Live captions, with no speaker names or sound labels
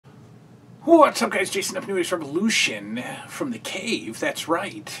What's up, guys? Jason of New Age Revolution from the cave. That's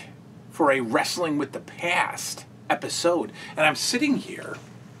right, for a Wrestling with the Past episode. And I'm sitting here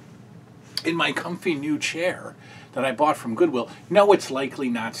in my comfy new chair that I bought from Goodwill. No, it's likely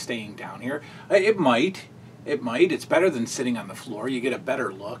not staying down here. It might. It might. It's better than sitting on the floor. You get a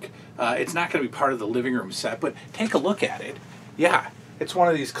better look. It's not going to be part of the living room set, but take a look at it. Yeah, it's one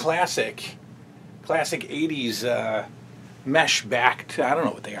of these classic 80s mesh-backed, I don't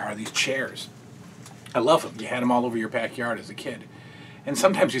know what they are, these chairs. I love them. You had them all over your backyard as a kid. And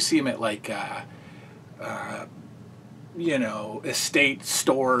sometimes you see them at, like, estate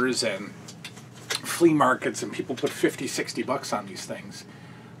stores and flea markets, and people put $50-$60 on these things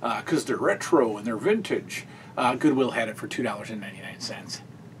because they're retro and they're vintage. Goodwill had it for $2.99.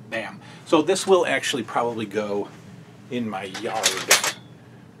 Bam. So this will actually probably go in my yard,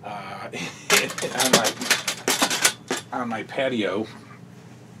 on my patio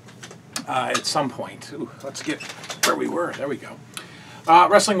at some point. Ooh, let's get where we were. There we go.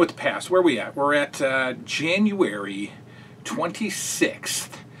 Wrestling with the Past. Where are we at? We're at January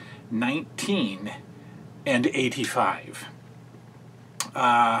 26th, 1985.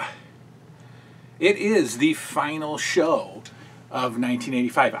 It is the final show of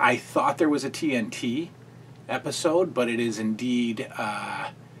 1985. I thought there was a TNT episode, but it is indeed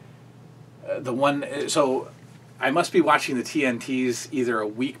the one. So I must be watching the TNTs either a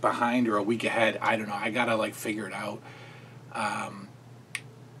week behind or a week ahead. I don't know. I gotta figure it out.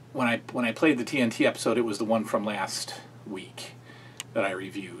 When I played the TNT episode, it was the one from last week that I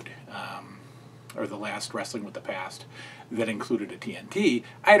reviewed, or the last Wrestling with the Past that included a TNT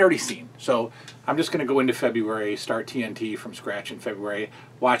I had already seen. So I'm just gonna go into February, start TNT from scratch in February,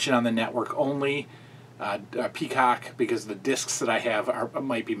 watch it on the network only, Peacock, because the discs that I have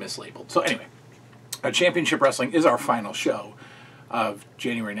might be mislabeled. So anyway. Championship Wrestling is our final show of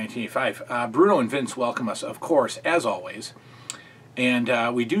January 1985. Bruno and Vince welcome us, of course, as always.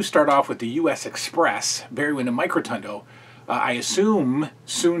 And we do start off with the U.S. Express, Barry Windham, Mike Rotundo, I assume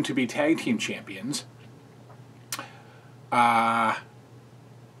soon to be tag team champions. And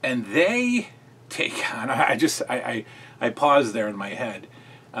they take on, I paused there in my head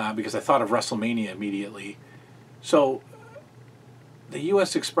because I thought of WrestleMania immediately. So the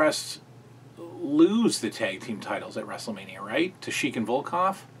U.S. Express lose the tag team titles at WrestleMania, right? To Sheik and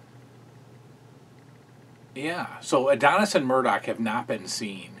Volkov? Yeah. So Adonis and Murdoch have not been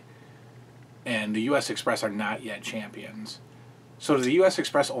seen, and the U.S. Express are not yet champions. So does the U.S.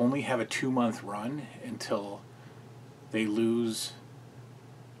 Express only have a 2-month run until they lose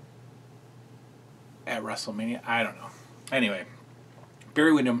at WrestleMania? I don't know. Anyway,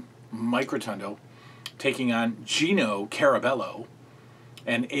 Barry Windham, Mike Rotundo, taking on Gino Carabello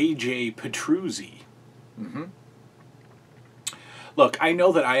and AJ Petruzzi. Look, I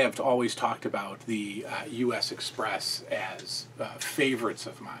know that I have always talked about the U.S. Express as favorites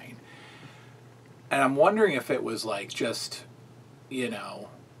of mine. And I'm wondering if it was like just, a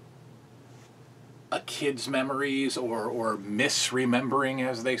kid's memories or misremembering,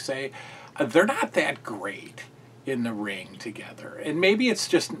 as they say. They're not that great in the ring together. And maybe it's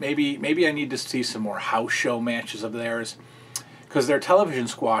just, maybe I need to see some more house show matches of theirs. Because their television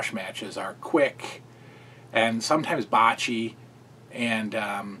squash matches are quick and sometimes botchy, and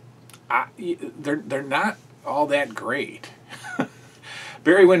they're not all that great.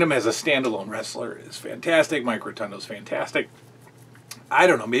 Barry Windham as a standalone wrestler is fantastic. Mike Rotundo's fantastic. I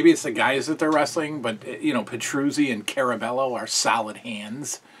don't know, maybe it's the guys that they're wrestling, but Petruzzi and Carabello are solid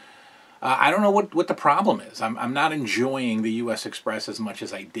hands. I don't know what the problem is. I'm not enjoying the U.S. Express as much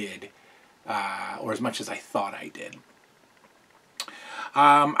as I did, or as much as I thought I did.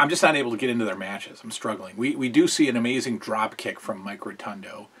 I'm just not able to get into their matches. I'm struggling. We do see an amazing drop kick from Mike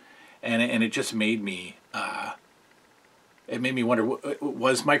Rotundo, and it just made me wonder,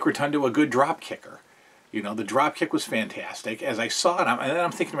 was Mike Rotundo a good drop kicker? The drop kick was fantastic. As I saw it, and then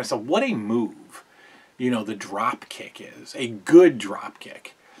I'm thinking to myself, what a move, the drop kick is. A good drop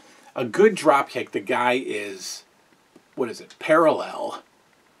kick. A good drop kick, the guy is, what is it, parallel.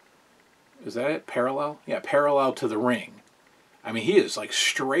 Is that it? Parallel? Yeah, parallel to the ring. I mean, he is like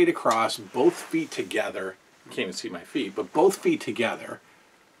straight across, both feet together. You can't even see my feet, but both feet together.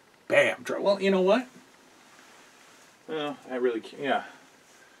 Bam. Well, you know what? Well, I really can't. Yeah.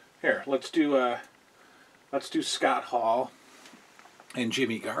 Here, let's do Scott Hall and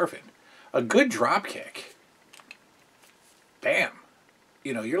Jimmy Garvin. A good drop kick. Bam.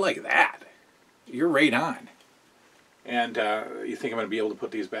 You're like that. You're right on. And you think I'm going to be able to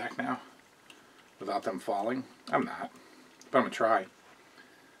put these back now without them falling? I'm not. But I'm going to try.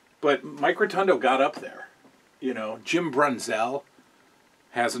 But Mike Rotundo got up there. Jim Brunzell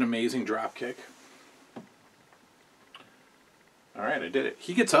Has an amazing drop kick. All right, I did it.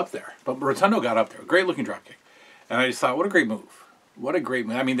 He gets up there, but Rotundo got up there. Great looking drop kick. And I just thought, what a great move. What a great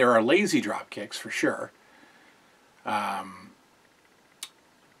move. I mean, there are lazy drop kicks for sure. I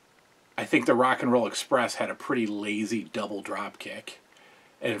think the Rock and Roll Express had a pretty lazy double drop kick.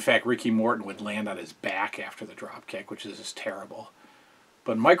 And in fact, Ricky Morton would land on his back after the drop kick, which is just terrible.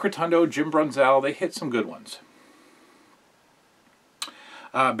 But Mike Rotundo, Jim Brunzell, they hit some good ones.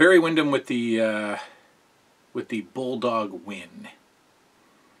 Barry Windham with the Bulldog win.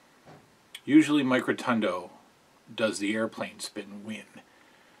 Usually Mike Rotundo does the airplane spin win,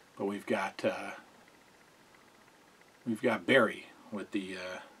 but we've got Barry with the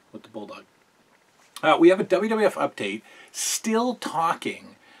Bulldog. We have a WWF update, still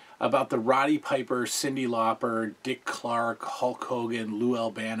talking about the Roddy Piper, Cyndi Lauper, Dick Clark, Hulk Hogan, Lou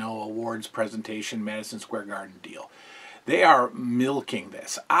Albano awards presentation, Madison Square Garden deal. They are milking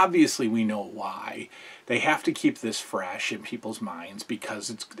this. Obviously, we know why. They have to keep this fresh in people's minds because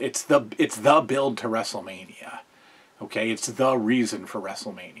it's the build to WrestleMania. Okay, it's the reason for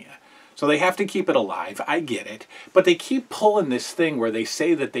WrestleMania. So they have to keep it alive. I get it. But they keep pulling this thing where they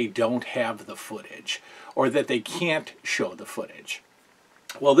say that they don't have the footage or that they can't show the footage.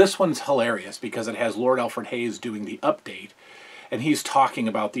 Well, this one's hilarious because it has Lord Alfred Hayes doing the update, and he's talking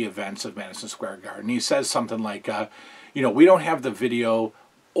about the events of Madison Square Garden. He says something like, we don't have the video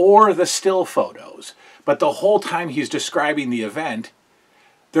or the still photos, but the whole time he's describing the event,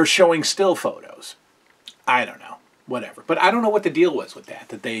 they're showing still photos. I don't know, whatever. But I don't know what the deal was with that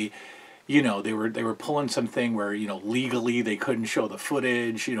they were pulling something where, legally they couldn't show the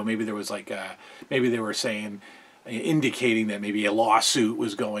footage. Maybe there was maybe they were saying, indicating that maybe a lawsuit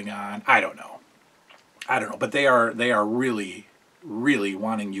was going on. I don't know. But they are really, really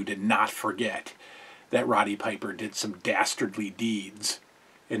wanting you to not forget that Roddy Piper did some dastardly deeds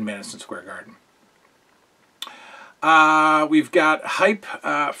in Madison Square Garden. We've got hype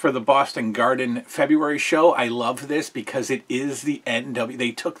for the Boston Garden February show. I love this because it is the NWA.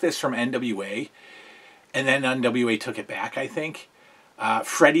 They took this from NWA, and then NWA took it back, I think.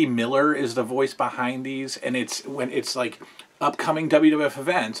 Freddie Miller is the voice behind these, and it's like upcoming WWF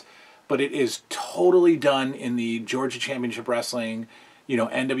events, but it is totally done in the Georgia Championship Wrestling,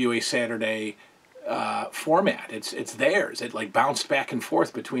 NWA Saturday format. It's theirs. It like bounced back and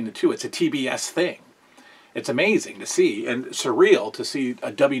forth between the two. It's a TBS thing. It's amazing to see and surreal to see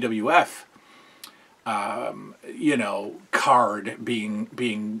a WWF, card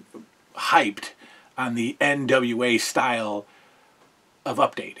being hyped on the NWA style of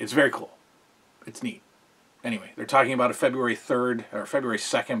update. It's very cool. It's neat. Anyway, they're talking about a February 3rd or February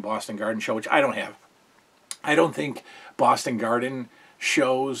 2nd Boston Garden show, which I don't have. I don't think Boston Garden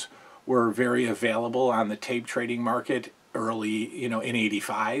shows were very available on the tape trading market early, in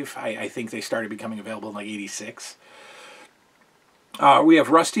 85. I think they started becoming available in like 86. We have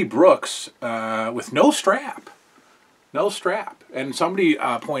Rusty Brooks with no strap. No strap. And somebody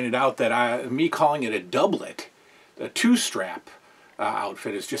pointed out that me calling it a doublet, a two-strap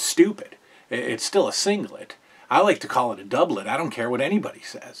outfit is just stupid. It's still a singlet. I like to call it a doublet. I don't care what anybody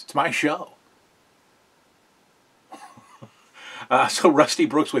says. It's my show. So Rusty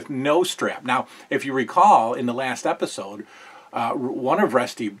Brooks with no strap. Now, if you recall, in the last episode, one of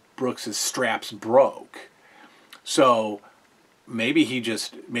Rusty Brooks' straps broke. So maybe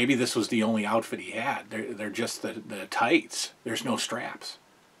this was the only outfit he had. They're just the tights. There's no straps.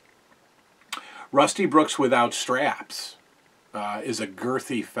 Rusty Brooks without straps is a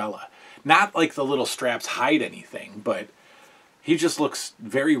girthy fella. Not like the little straps hide anything, but he just looks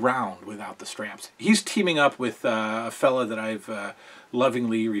very round without the straps. He's teaming up with a fella that I've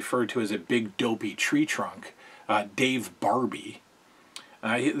lovingly referred to as a big dopey tree trunk, Dave Barbie.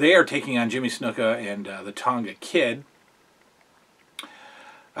 They are taking on Jimmy Snuka and the Tonga Kid.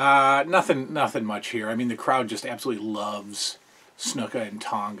 Nothing much here. I mean, the crowd just absolutely loves Snuka and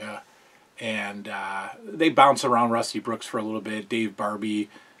Tonga. And they bounce around Rusty Brooks for a little bit. Dave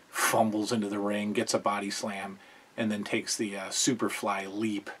Barbie fumbles into the ring, gets a body slam, and then takes the Superfly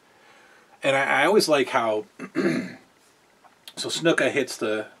leap. And I always like how so Snuka hits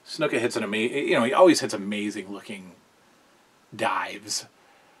an amazing, he always hits amazing looking dives,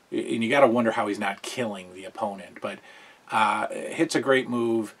 and you got to wonder how he's not killing the opponent. But hits a great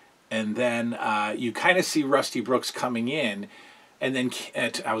move, and then you kind of see Rusty Brooks coming in, and then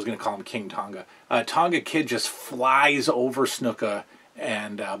I was going to call him King Tonga. Tonga Kid just flies over Snuka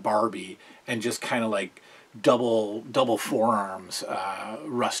and Barbie, and just kind of like double forearms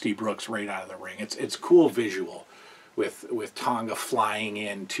Rusty Brooks right out of the ring. It's cool visual with Tonga flying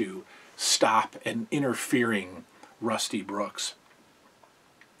in to stop and interfering Rusty Brooks.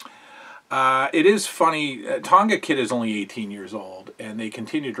 It is funny. Tonga Kid is only 18 years old, and they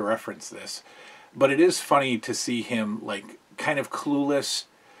continue to reference this. But it is funny to see him, like, kind of clueless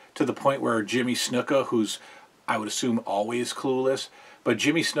to the point where Jimmy Snuka, who's, I would assume, always clueless, but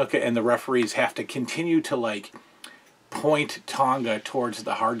Jimmy Snuka and the referees have to continue to, like, point Tonga towards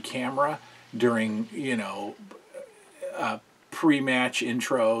the hard camera during, you know, pre-match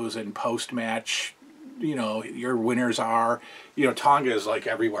intros and post-match, you know, your winners are, you know, Tonga is like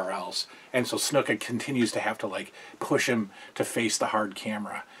everywhere else. And so Snuka continues to have to, like, push him to face the hard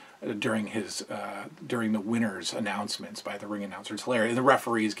camera during his during the winners' announcements by the ring announcer. It's hilarious. And the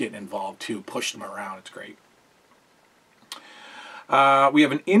referees getting involved too, push them around. It's great. We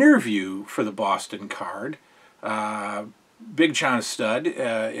have an interview for the Boston card. Big John Studd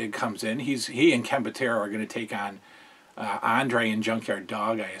it comes in. He and Ken Patera are going to take on Andre and Junkyard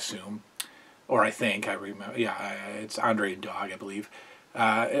Dog, I assume, or I think I remember. Yeah, it's Andre and Dog, I believe.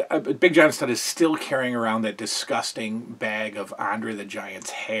 Big John Studd is still carrying around that disgusting bag of Andre the Giant's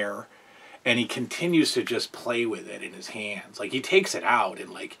hair, and he continues to just play with it in his hands. Like, he takes it out and,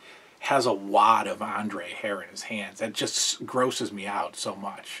 like, has a wad of Andre hair in his hands. That just grosses me out so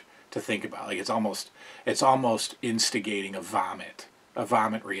much to think about. Like, it's almost instigating a vomit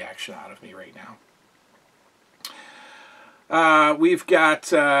reaction out of me right now. We've got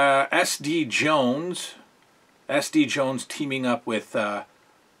SD Jones. SD Jones teaming up with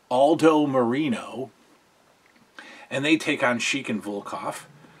Aldo Marino, and they take on Sheik and Volkov.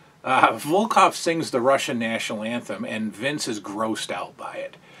 Volkov sings the Russian national anthem, and Vince is grossed out by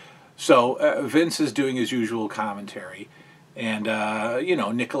it. So Vince is doing his usual commentary, and you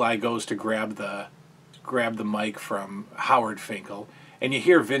know, Nikolai goes to grab the mic from Howard Finkel, and you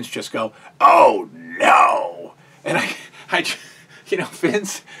hear Vince just go, "Oh no!" And I you know,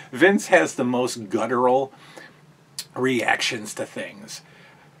 Vince has the most guttural reactions to things,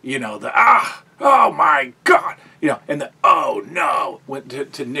 you know, the oh my God, you know, and the oh no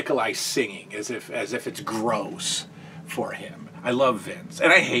went to Nikolai singing as if it's gross for him. I love Vince,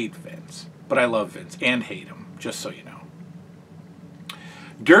 and I hate Vince, but I love Vince and hate him, just so you know.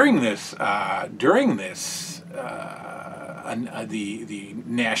 During this the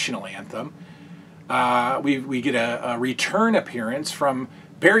national anthem, we get a return appearance from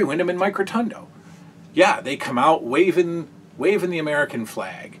Barry Windham and Mike Rotundo. Yeah, they come out waving the American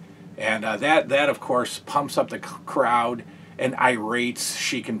flag, and that of course pumps up the crowd and irates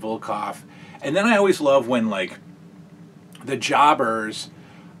Sheik and Volkov. And then I always love when, like, the jobbers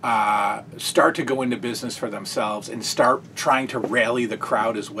start to go into business for themselves and start trying to rally the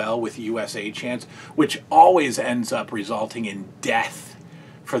crowd as well with USA chants, which always ends up resulting in death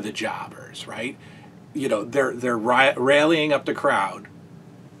for the jobbers, right? You know, they're rallying up the crowd,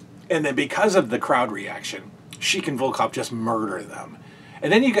 and then because of the crowd reaction, Sheik and Volkov just murder them.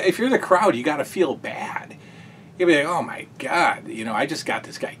 And then if you're the crowd, you got to feel bad. You'll be like, oh my God, you know, I just got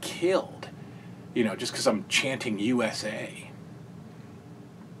this guy killed, you know, just because I'm chanting USA.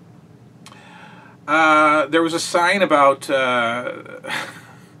 There was a sign about,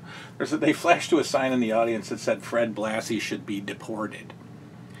 they flashed to a sign in the audience that said Fred Blassie should be deported.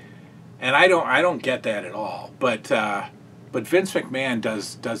 And I don't get that at all. But Vince McMahon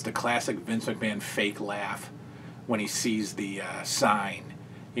does the classic Vince McMahon fake laugh when he sees the sign.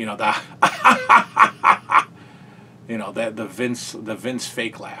 You know, the you know, the Vince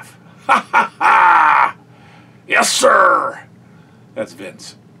fake laugh. Yes, sir. That's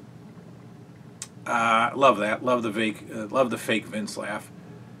Vince. Love that. Love the fake Vince laugh.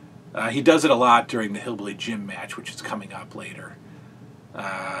 He does it a lot during the Hillbilly Gym match, which is coming up later.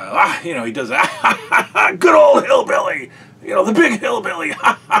 You know, he does that. Good old hillbilly. You know, the big hillbilly.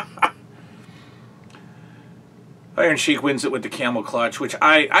 Iron Sheik wins it with the camel clutch, which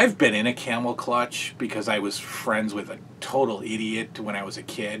I've been in a camel clutch because I was friends with a total idiot when I was a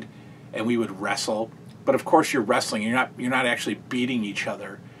kid, and we would wrestle. But of course, you're wrestling. You're not actually beating each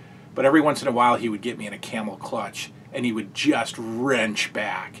other. But every once in a while, he would get me in a camel clutch, and he would just wrench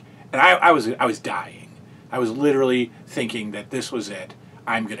back, and I was dying. I was literally thinking that this was it.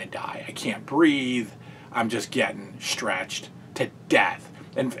 I'm gonna die. I can't breathe. I'm just getting stretched to death.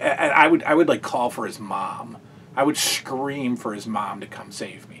 And I would like call for his mom. I would scream for his mom to come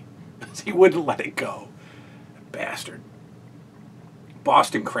save me because he wouldn't let it go. Bastard.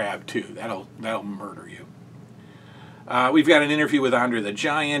 Boston Crab too. That'll murder you. We've got an interview with Andre the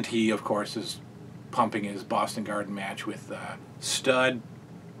Giant. He of course is pumping his Boston Garden match with Studd.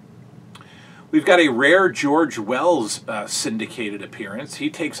 We've got a rare George Wells syndicated appearance. He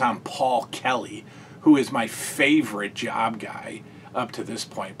takes on Paul Kelly, who is my favorite job guy up to this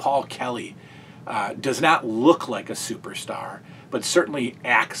point. Paul Kelly does not look like a superstar, but certainly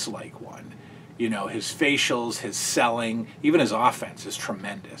acts like one. You know, his facials, his selling, even his offense is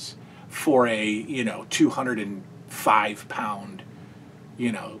tremendous for a, you know, 205-pound,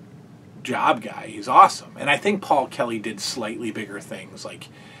 you know, job guy. He's awesome. And I think Paul Kelly did slightly bigger things like,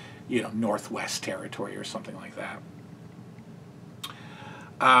 you know, Northwest Territory or something like that.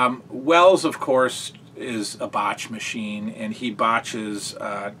 Wells, of course, is a botch machine, and he botches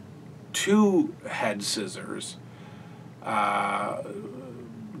 2 head scissors.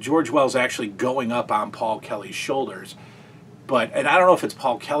 George Wells actually going up on Paul Kelly's shoulders. And I don't know if it's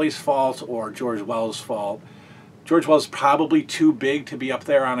Paul Kelly's fault or George Wells' fault. George Wells is probably too big to be up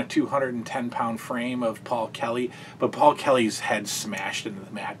there on a 210-pound frame of Paul Kelly, but Paul Kelly's head smashed into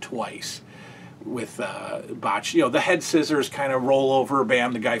the mat twice with botch. You know, the head scissors kind of roll over,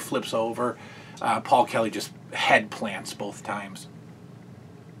 bam, the guy flips over. Paul Kelly just head plants both times.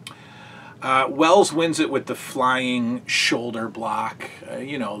 Wells wins it with the flying shoulder block,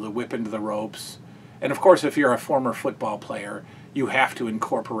 you know, the whip into the ropes. And of course, if you're a former football player, you have to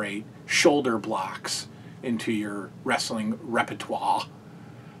incorporate shoulder blocks into your wrestling repertoire.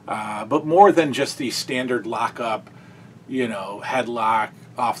 But more than just the standard lock-up, you know, headlock,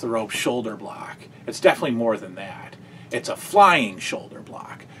 off the rope, shoulder block. It's definitely more than that. It's a flying shoulder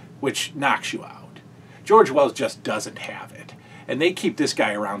block, which knocks you out. George Wells just doesn't have it. And they keep this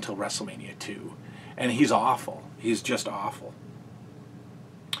guy around till WrestleMania 2. And he's awful. He's just awful.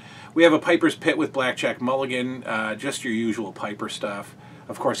 We have a Piper's Pit with Blackjack Mulligan, just your usual Piper stuff.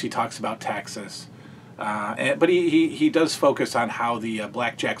 Of course, he talks about Texas. But he does focus on how the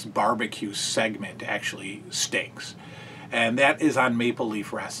Blackjack's barbecue segment actually stinks. And that is on Maple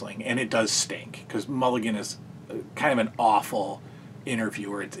Leaf Wrestling, and it does stink, because Mulligan is kind of an awful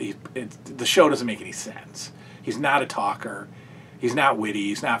interviewer. The show doesn't make any sense. He's not a talker. He's not witty.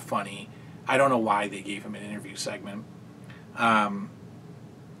 He's not funny. I don't know why they gave him an interview segment.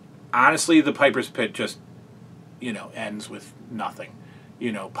 Honestly, the Piper's Pit just, you know, ends with nothing.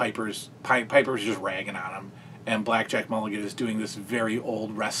 You know, Piper's just ragging on him, and Blackjack Mulligan is doing this very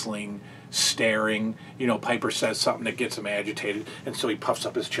old wrestling staring. You know, Piper says something that gets him agitated, and so he puffs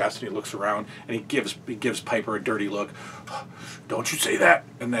up his chest and he looks around and he gives Piper a dirty look. Don't you say that?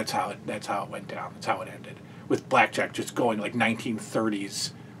 And that's how it went down. That's how it ended, with Blackjack just going like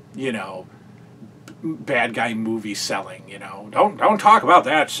 1930s, you know, bad guy movie selling. You know, don't talk about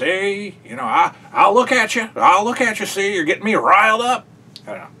that. See, you know, I'll look at you. I'll look at you. See, you're getting me riled up.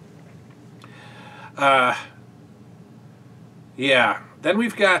 I don't know. Yeah. Then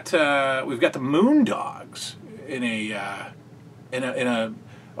we've got the Moondogs in a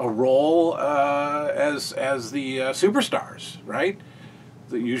role as the superstars, right?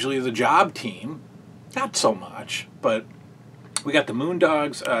 Usually the job team, not so much, but we got the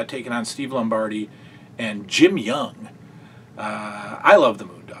Moondogs taking on Steve Lombardi and Jim Young. I love the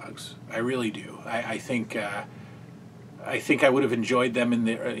Moondogs, I really do. I think I would have enjoyed them in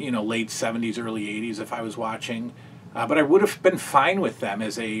the late 70s, early 80s if I was watching. But I would have been fine with them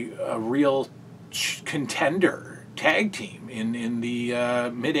as a real contender tag team in the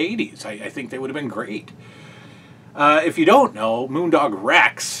mid-'80s. I think they would have been great. If you don't know, Moondog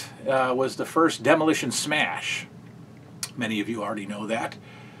Rex was the first Demolition Smash. Many of you already know that.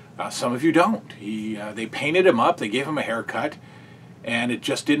 Some of you don't. They painted him up, they gave him a haircut, and it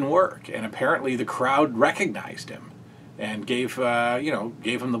just didn't work. And apparently the crowd recognized him and gave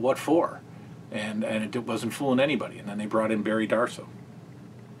him the what for. And it wasn't fooling anybody. And then they brought in Barry Darsow.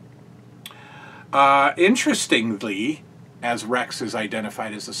 Interestingly, as Rex is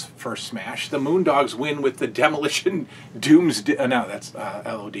identified as this first Smash, the Moondogs win with the Demolition Doomsday. No, that's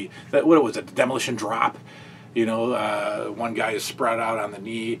LOD. What was it? The Demolition Drop. You know, one guy is spread out on the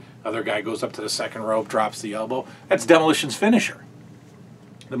knee. Other guy goes up to the second rope, drops the elbow. That's Demolition's finisher.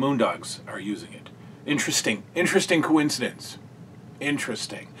 The Moondogs are using it. Interesting coincidence.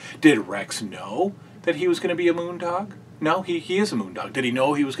 Interesting. Did Rex know that he was going to be a Moondog? No, he is a Moondog. Did he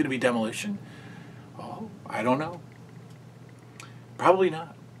know he was going to be Demolition? Oh, I don't know. Probably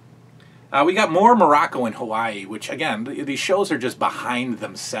not. We got more Morocco in Hawaii, which, again, these shows are just behind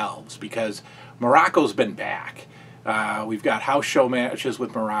themselves because Morocco's been back. We've got house show matches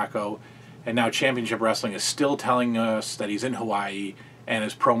with Morocco, and now Championship Wrestling is still telling us that he's in Hawaii, and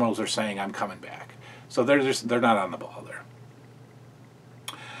his promos are saying, I'm coming back. So they're not on the ball there.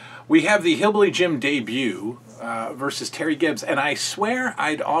 We have the Hillbilly Jim debut versus Terry Gibbs, and I swear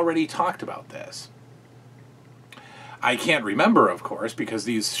I'd already talked about this. I can't remember, of course, because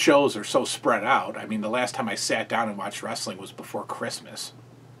these shows are so spread out. I mean, the last time I sat down and watched wrestling was before Christmas.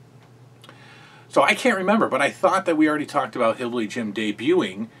 So I can't remember, but I thought that we already talked about Hillbilly Jim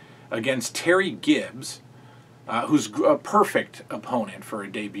debuting against Terry Gibbs who's a perfect opponent for a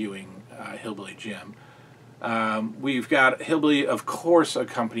debuting Hillbilly Jim. We've got Hillbilly, of course,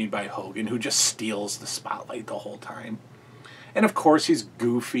 accompanied by Hogan, who just steals the spotlight the whole time. And of course, he's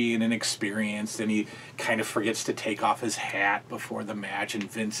goofy and inexperienced, and he kind of forgets to take off his hat before the match,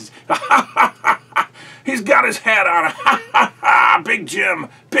 and Vince is, he's got his hat on, Big Jim,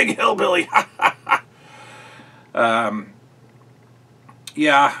 Big Hillbilly,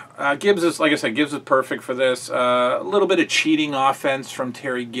 yeah, Gibbs is, like I said, Gibbs is perfect for this. A little bit of cheating offense from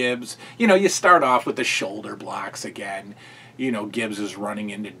Terry Gibbs. You know, you start off with the shoulder blocks again. You know, Gibbs is running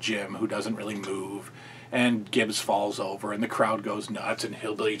into Jim, who doesn't really move. And Gibbs falls over, and the crowd goes nuts, and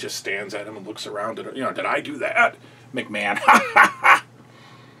Hillbilly just stands at him and looks around. And, you know, did I do that? McMahon.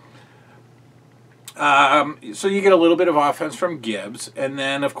 So you get a little bit of offense from Gibbs, and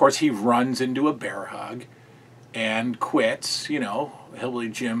then, of course, he runs into a bear hug and quits. You know, Hillbilly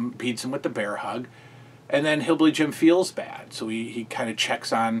Jim beats him with the bear hug, and then Hillbilly Jim feels bad, so he kind of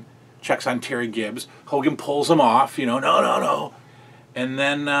checks on Terry Gibbs. Hogan pulls him off. You know, no, and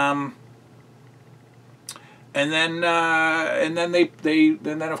then. And then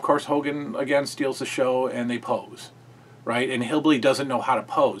of course Hogan again steals the show, and they pose, right? And Hillbilly doesn't know how to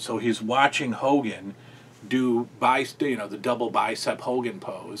pose, so he's watching Hogan do the double bicep Hogan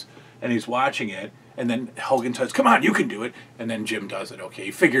pose, and he's watching it, and then Hogan says, "Come on, you can do it," and then Jim does it. Okay,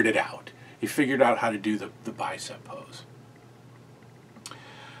 he figured it out. He figured out how to do the bicep pose.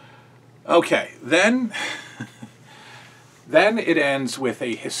 Okay, then. Then it ends with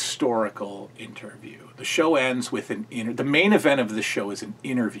a historical interview. The show ends with the main event of the show is an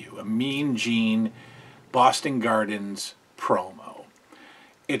interview, a Mean Gene Boston Gardens promo.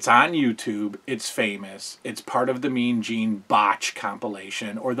 It's on YouTube. It's famous. It's part of the Mean Gene Botch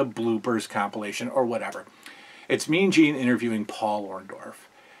compilation or the Bloopers compilation or whatever. It's Mean Gene interviewing Paul Orndorff.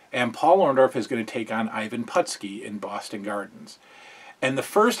 And Paul Orndorff is going to take on Ivan Putski in Boston Gardens. And the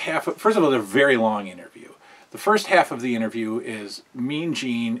first of all, they're a very long interview. The first half of the interview is Mean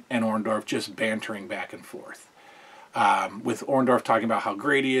Gene and Orndorff just bantering back and forth. With Orndorff talking about how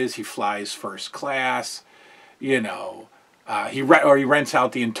great he is. He flies first class. You know, he rents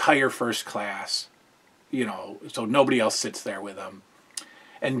out the entire first class. You know, so nobody else sits there with him.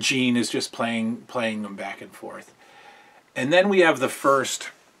 And Gene is just playing them back and forth. And then we have the first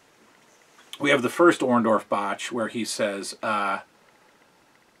Orndorff botch where he says.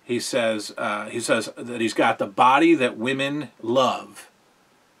 He says that he's got the body that women love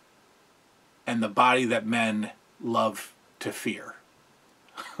and the body that men love to fear.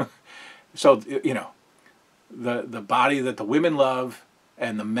 So, you know, the body that the women love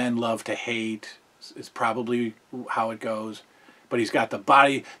and the men love to hate is probably how it goes. But he's got the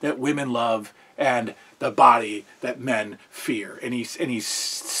body that women love and the body that men fear. And he's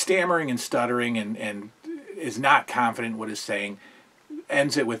stammering and stuttering and is not confident what he's saying.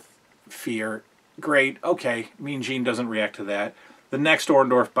 Ends it with fear. Great. Okay. Mean Gene doesn't react to that. The next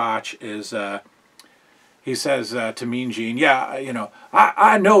Orndorff botch is, he says to Mean Gene, yeah, you know,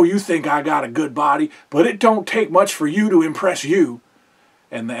 I know you think I got a good body, but it don't take much for you to impress you.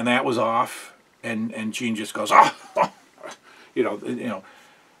 And that was off. And Gene just goes, oh, you know.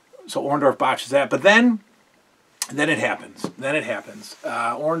 So Orndorff botches that. But then it happens.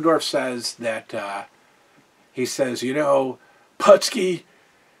 Orndorff says that, he says, you know, Putski,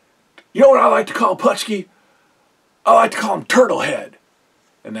 you know what I like to call Putski? I like to call him Turtlehead.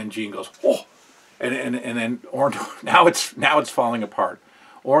 And then Gene goes, oh. And then Orndorff, now it's falling apart.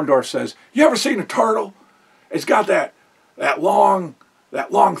 Orndorff says, you ever seen a turtle? It's got that long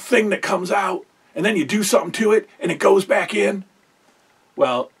thing that comes out, and then you do something to it, and it goes back in.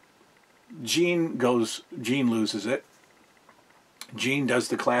 Well, Gene loses it. Gene does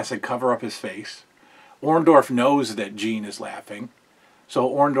the classic cover up his face. Orndorff knows that Gene is laughing. So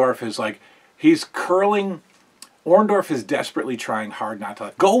Orndorff is like, he's curling. Orndorff is desperately trying hard not to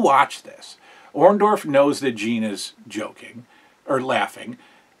laugh. Go watch this. Orndorff knows that Gene is joking or laughing.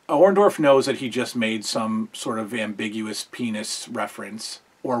 Orndorff knows that he just made some sort of ambiguous penis reference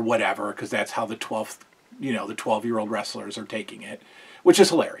or whatever, because that's how the 12-year-old wrestlers are taking it, which is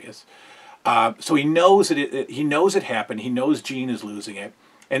hilarious. So he knows that he knows it happened. He knows Gene is losing it.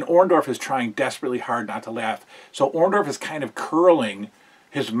 And Orndorff is trying desperately hard not to laugh. So Orndorff is kind of curling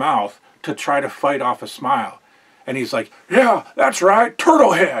his mouth to try to fight off a smile. And he's like, yeah, that's right,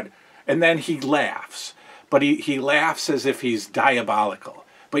 Turtlehead. And then he laughs. But he laughs as if he's diabolical.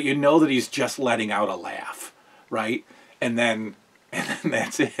 But you know that he's just letting out a laugh, right? And then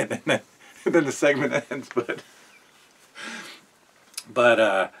that's it. And then the segment ends. But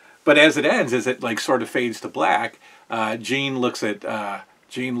as it ends, as it like sort of fades to black, Gene looks at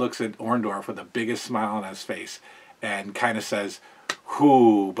Gene looks at Orndorff with the biggest smile on his face and kind of says,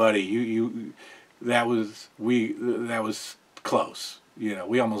 "Whoo, buddy, that was close. You know,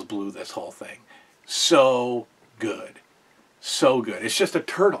 we almost blew this whole thing. So good. So good. It's just a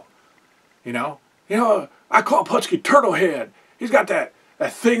turtle, you know? I call Putski Turtle Head. He's got that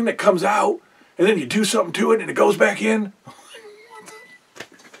thing that comes out, and then you do something to it, and it goes back in."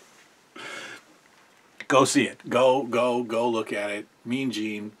 Go see it. Go look at it. Mean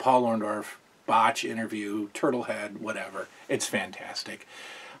Gene, Paul Orndorff, botch interview, turtle head, whatever. It's fantastic.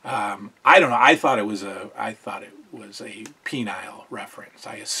 I don't know. I thought it was a penile reference.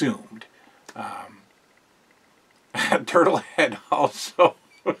 I assumed. Turtlehead also.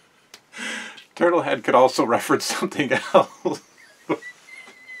 Turtlehead could also reference something else.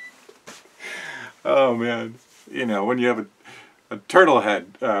 Oh man, you know, when you have a turtle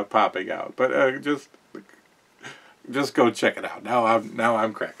head popping out, but just go check it out. Now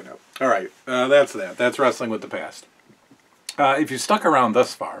I'm cracking up. All right, that's that. That's Wrestling with the Past. If you stuck around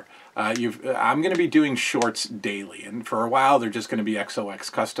thus far, I'm going to be doing shorts daily, and for a while they're just going to be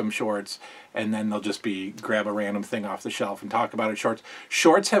XOX custom shorts, and then they'll just be grab a random thing off the shelf and talk about it.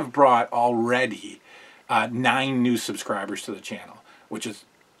 Shorts have brought already 9 new subscribers to the channel, which is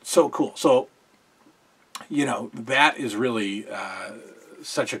so cool. So, you know, that is really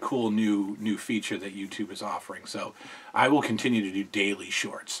such a cool new feature that YouTube is offering. So I will continue to do daily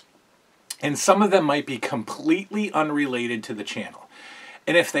shorts. And some of them might be completely unrelated to the channel.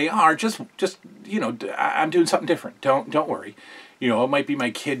 And if they are, just you know, I'm doing something different. Don't worry. You know, it might be my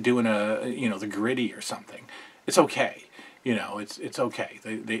kid doing the Gritty or something. It's okay. You know, it's okay.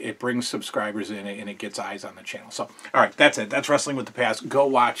 It brings subscribers in and it gets eyes on the channel. So, all right, that's it. That's Wrestling with the Past. Go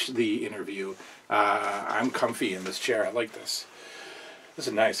watch the interview. I'm comfy in this chair. I like this. This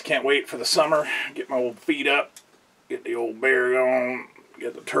is nice. Can't wait for the summer. Get my old feet up. Get the old bear on.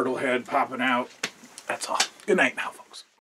 Get the turtle head popping out. That's all. Good night now, folks.